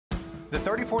The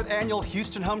 34th Annual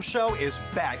Houston Home Show is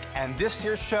back, and this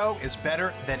year's show is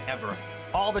better than ever.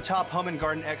 All the top home and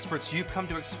garden experts you've come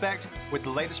to expect with the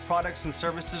latest products and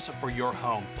services for your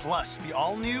home. Plus, the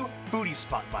all-new Foodie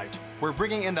Spotlight. We're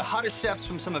bringing in the hottest chefs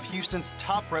from some of Houston's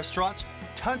top restaurants,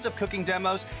 tons of cooking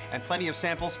demos, and plenty of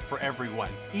samples for everyone.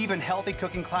 Even healthy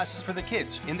cooking classes for the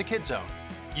kids in the KidsZone.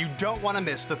 You don't want to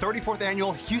miss the 34th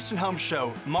Annual Houston Home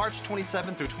Show, March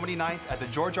 27th through 29th at the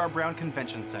George R. Brown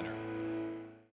Convention Center.